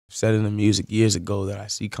said in the music years ago that I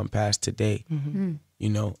see come past today. You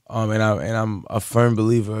know, and I'm a firm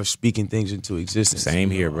believer of speaking things into existence. Same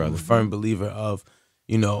here, brother. I'm a firm believer of,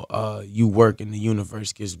 you know, you work and the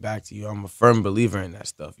universe gives back to you. I'm a firm believer in that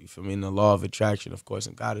stuff. You feel me? In the law of attraction, of course,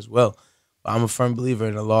 and God as well. But I'm a firm believer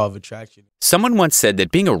in the law of attraction. Someone once said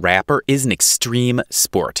that being a rapper is an extreme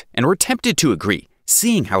sport, and we're tempted to agree,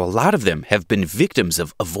 seeing how a lot of them have been victims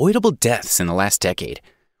of avoidable deaths in the last decade.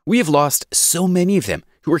 We have lost so many of them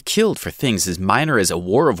who were killed for things as minor as a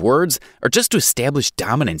war of words or just to establish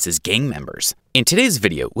dominance as gang members. In today's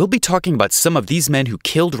video, we'll be talking about some of these men who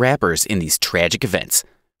killed rappers in these tragic events.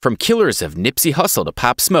 From killers of Nipsey Hussle to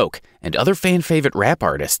Pop Smoke and other fan-favorite rap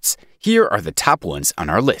artists, here are the top ones on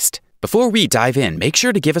our list. Before we dive in, make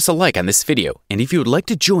sure to give us a like on this video, and if you would like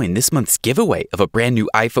to join this month's giveaway of a brand new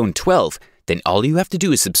iPhone 12, then all you have to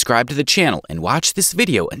do is subscribe to the channel and watch this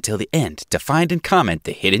video until the end to find and comment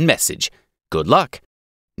the hidden message. Good luck!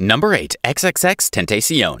 Number 8.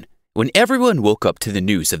 XXXTentacion. When everyone woke up to the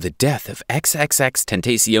news of the death of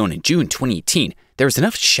XXXTentacion in June 2018, there was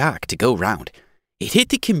enough shock to go round. It hit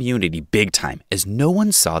the community big time as no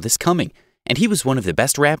one saw this coming, and he was one of the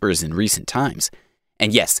best rappers in recent times.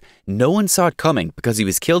 And yes, no one saw it coming because he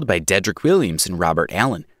was killed by Dedrick Williams and Robert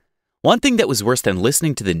Allen. One thing that was worse than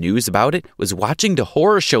listening to the news about it was watching the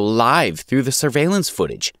horror show live through the surveillance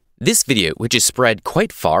footage. This video, which is spread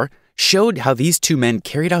quite far, showed how these two men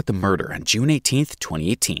carried out the murder on June 18,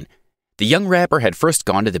 2018. The young rapper had first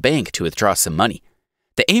gone to the bank to withdraw some money.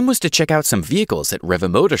 The aim was to check out some vehicles at Riva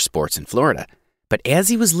Motorsports in Florida. But as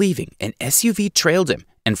he was leaving, an SUV trailed him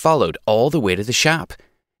and followed all the way to the shop.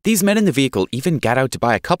 These men in the vehicle even got out to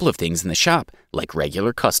buy a couple of things in the shop, like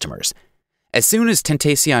regular customers. As soon as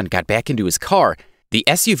Tentacion got back into his car, the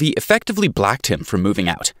SUV effectively blocked him from moving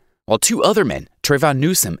out. While two other men, Trayvon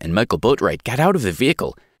Newsom and Michael Boatwright, got out of the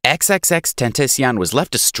vehicle, XXXTentacion was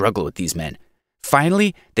left to struggle with these men.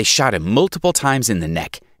 Finally, they shot him multiple times in the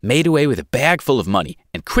neck, made away with a bag full of money,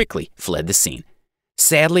 and quickly fled the scene.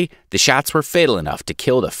 Sadly, the shots were fatal enough to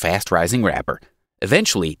kill the fast-rising rapper.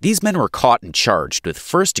 Eventually, these men were caught and charged with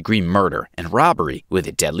first-degree murder and robbery with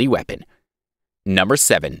a deadly weapon. Number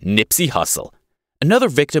 7. Nipsey Hussle. Another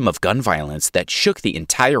victim of gun violence that shook the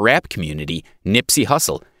entire rap community, Nipsey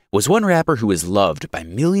Hussle, was one rapper who was loved by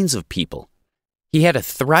millions of people. He had a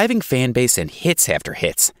thriving fan base and hits after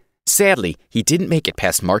hits. Sadly, he didn't make it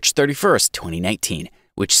past March 31st, 2019,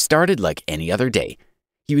 which started like any other day.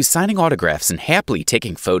 He was signing autographs and happily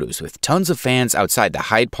taking photos with tons of fans outside the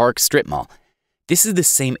Hyde Park strip mall. This is the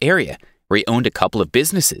same area where he owned a couple of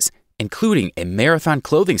businesses, including a Marathon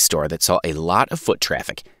clothing store that saw a lot of foot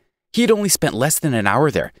traffic. He had only spent less than an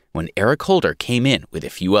hour there when Eric Holder came in with a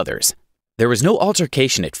few others. There was no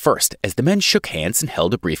altercation at first as the men shook hands and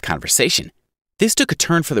held a brief conversation. This took a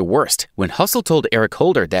turn for the worst when Hussle told Eric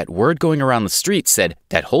Holder that word going around the street said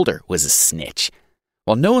that Holder was a snitch.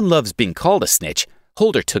 While no one loves being called a snitch,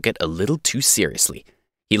 Holder took it a little too seriously.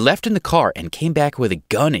 He left in the car and came back with a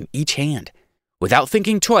gun in each hand. Without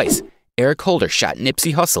thinking twice, Eric Holder shot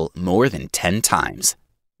Nipsey Hussle more than 10 times.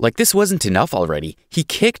 Like this wasn't enough already, he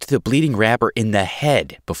kicked the bleeding rapper in the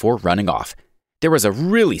head before running off. There was a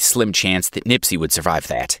really slim chance that Nipsey would survive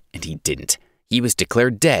that, and he didn't. He was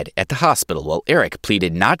declared dead at the hospital while Eric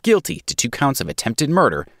pleaded not guilty to 2 counts of attempted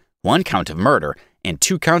murder, 1 count of murder, and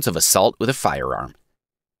 2 counts of assault with a firearm.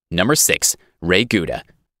 Number 6. Ray Gouda.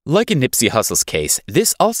 Like in Nipsey Hussle's case,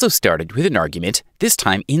 this also started with an argument, this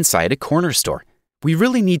time inside a corner store. We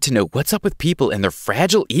really need to know what's up with people and their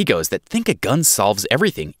fragile egos that think a gun solves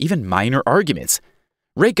everything, even minor arguments.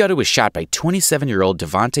 Ray Gouda was shot by 27-year-old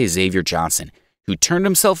Devontae Xavier Johnson, who turned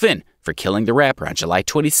himself in for killing the rapper on July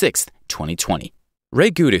 26, 2020.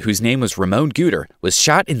 Ray Gouda, whose name was Ramon Gouda, was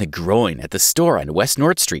shot in the groin at the store on West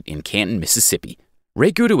North Street in Canton, Mississippi.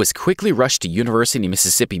 Ray Gouda was quickly rushed to University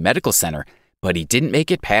Mississippi Medical Center, but he didn't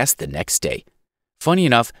make it past the next day. Funny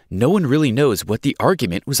enough, no one really knows what the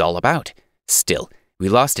argument was all about. Still, we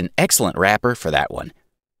lost an excellent rapper for that one.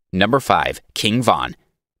 Number 5. King Von.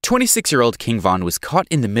 26-year-old King Von was caught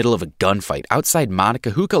in the middle of a gunfight outside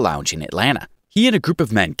Monica Hookah Lounge in Atlanta. He and a group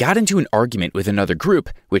of men got into an argument with another group,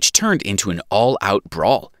 which turned into an all-out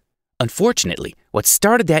brawl. Unfortunately, what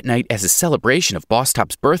started that night as a celebration of Boss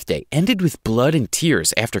Top's birthday ended with blood and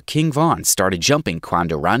tears after King Von started jumping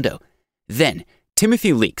Quando Rondo. Then,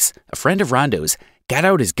 Timothy Leaks, a friend of Rondo's, got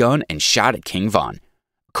out his gun and shot at King Von.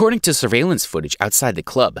 According to surveillance footage outside the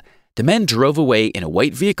club, the men drove away in a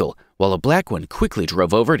white vehicle while a black one quickly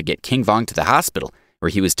drove over to get King Von to the hospital, where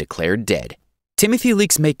he was declared dead. Timothy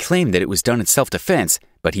Leaks may claim that it was done in self-defense,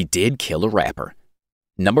 but he did kill a rapper.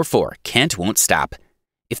 Number 4. Kent Won't Stop.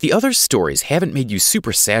 If the other stories haven't made you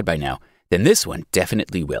super sad by now, then this one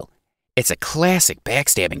definitely will. It's a classic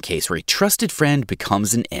backstabbing case where a trusted friend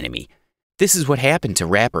becomes an enemy. This is what happened to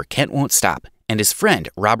rapper Kent Won't Stop, and his friend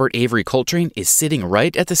Robert Avery Coltrane is sitting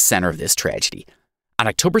right at the center of this tragedy. On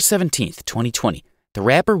October 17th, 2020, the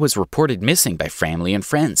rapper was reported missing by family and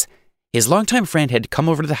friends. His longtime friend had come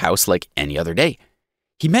over to the house like any other day.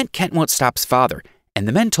 He met Kent Won't Stop's father, and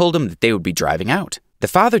the men told him that they would be driving out. The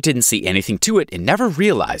father didn't see anything to it and never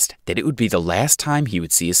realized that it would be the last time he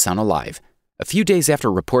would see his son alive. A few days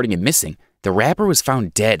after reporting him missing, the rapper was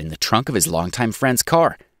found dead in the trunk of his longtime friend's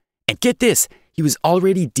car. And get this, he was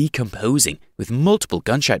already decomposing, with multiple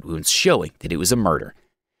gunshot wounds showing that it was a murder.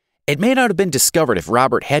 It may not have been discovered if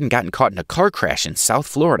Robert hadn't gotten caught in a car crash in South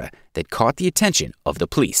Florida that caught the attention of the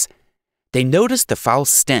police. They noticed the foul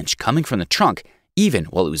stench coming from the trunk even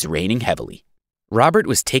while it was raining heavily. Robert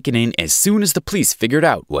was taken in as soon as the police figured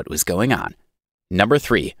out what was going on. Number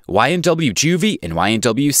 3. YNW Juvie and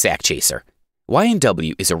YNW Sack Chaser.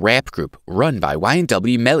 YNW is a rap group run by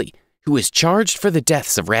YNW Melly, who is charged for the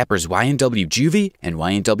deaths of rappers YNW Juvie and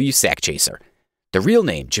YNW Sack Chaser. The real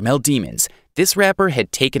name, Jamel Demons, this rapper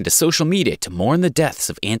had taken to social media to mourn the deaths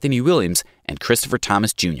of Anthony Williams and Christopher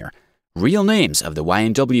Thomas Jr., real names of the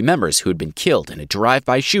YNW members who had been killed in a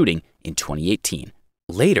drive-by shooting in 2018.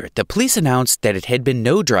 Later, the police announced that it had been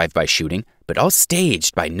no drive-by shooting, but all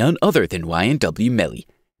staged by none other than YNW Melly.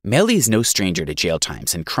 Melly is no stranger to jail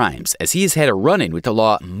times and crimes, as he has had a run-in with the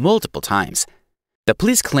law multiple times. The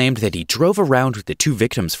police claimed that he drove around with the two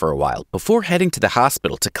victims for a while before heading to the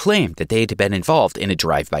hospital to claim that they had been involved in a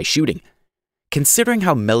drive-by shooting. Considering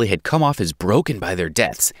how Melly had come off as broken by their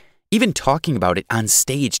deaths, even talking about it on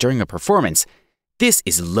stage during a performance, this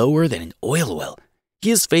is lower than an oil well. He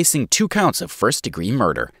is facing 2 counts of first-degree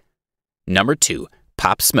murder. Number 2.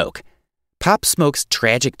 Pop Smoke. Pop Smoke's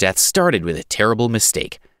tragic death started with a terrible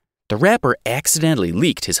mistake. The rapper accidentally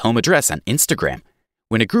leaked his home address on Instagram.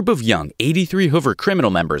 When a group of young 83 Hoover criminal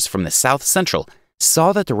members from the South Central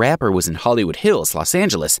saw that the rapper was in Hollywood Hills, Los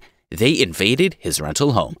Angeles, they invaded his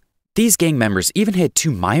rental home. These gang members even had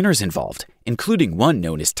 2 minors involved, including one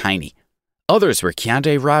known as Tiny. Others were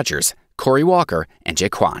Keondae Rogers, Corey Walker, and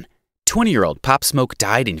Jaquan. 20-year-old Pop Smoke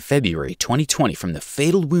died in February 2020 from the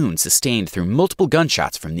fatal wounds sustained through multiple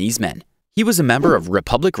gunshots from these men. He was a member of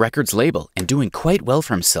Republic Records label and doing quite well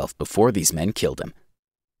for himself before these men killed him.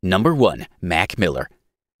 Number 1. Mac Miller.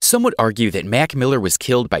 Some would argue that Mac Miller was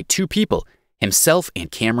killed by 2 people, himself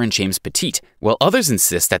and Cameron James Petite, while others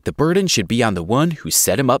insist that the burden should be on the one who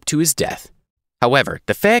set him up to his death. However,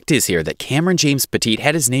 the fact is here that Cameron James Petite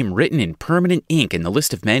had his name written in permanent ink in the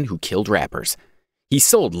list of men who killed rappers. He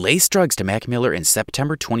sold laced drugs to Mac Miller in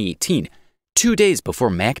September 2018, 2 days before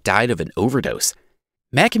Mac died of an overdose.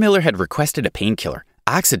 Mac Miller had requested a painkiller,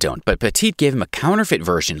 Oxydone, but Petite gave him a counterfeit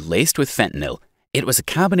version laced with fentanyl. It was a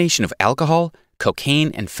combination of alcohol,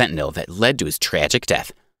 cocaine, and fentanyl that led to his tragic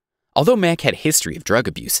death. Although Mac had a history of drug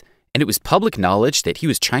abuse, and it was public knowledge that he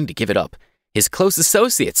was trying to give it up, his close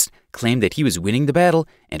associates claimed that he was winning the battle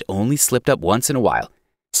and only slipped up once in a while.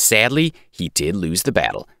 Sadly, he did lose the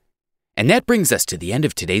battle. And that brings us to the end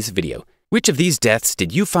of today's video. Which of these deaths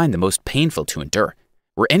did you find the most painful to endure?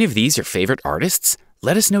 Were any of these your favorite artists?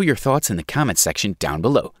 Let us know your thoughts in the comments section down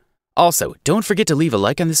below. Also, don't forget to leave a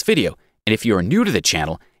like on this video, and if you are new to the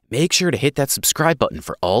channel, make sure to hit that subscribe button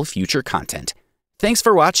for all future content. Thanks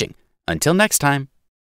for watching. Until next time.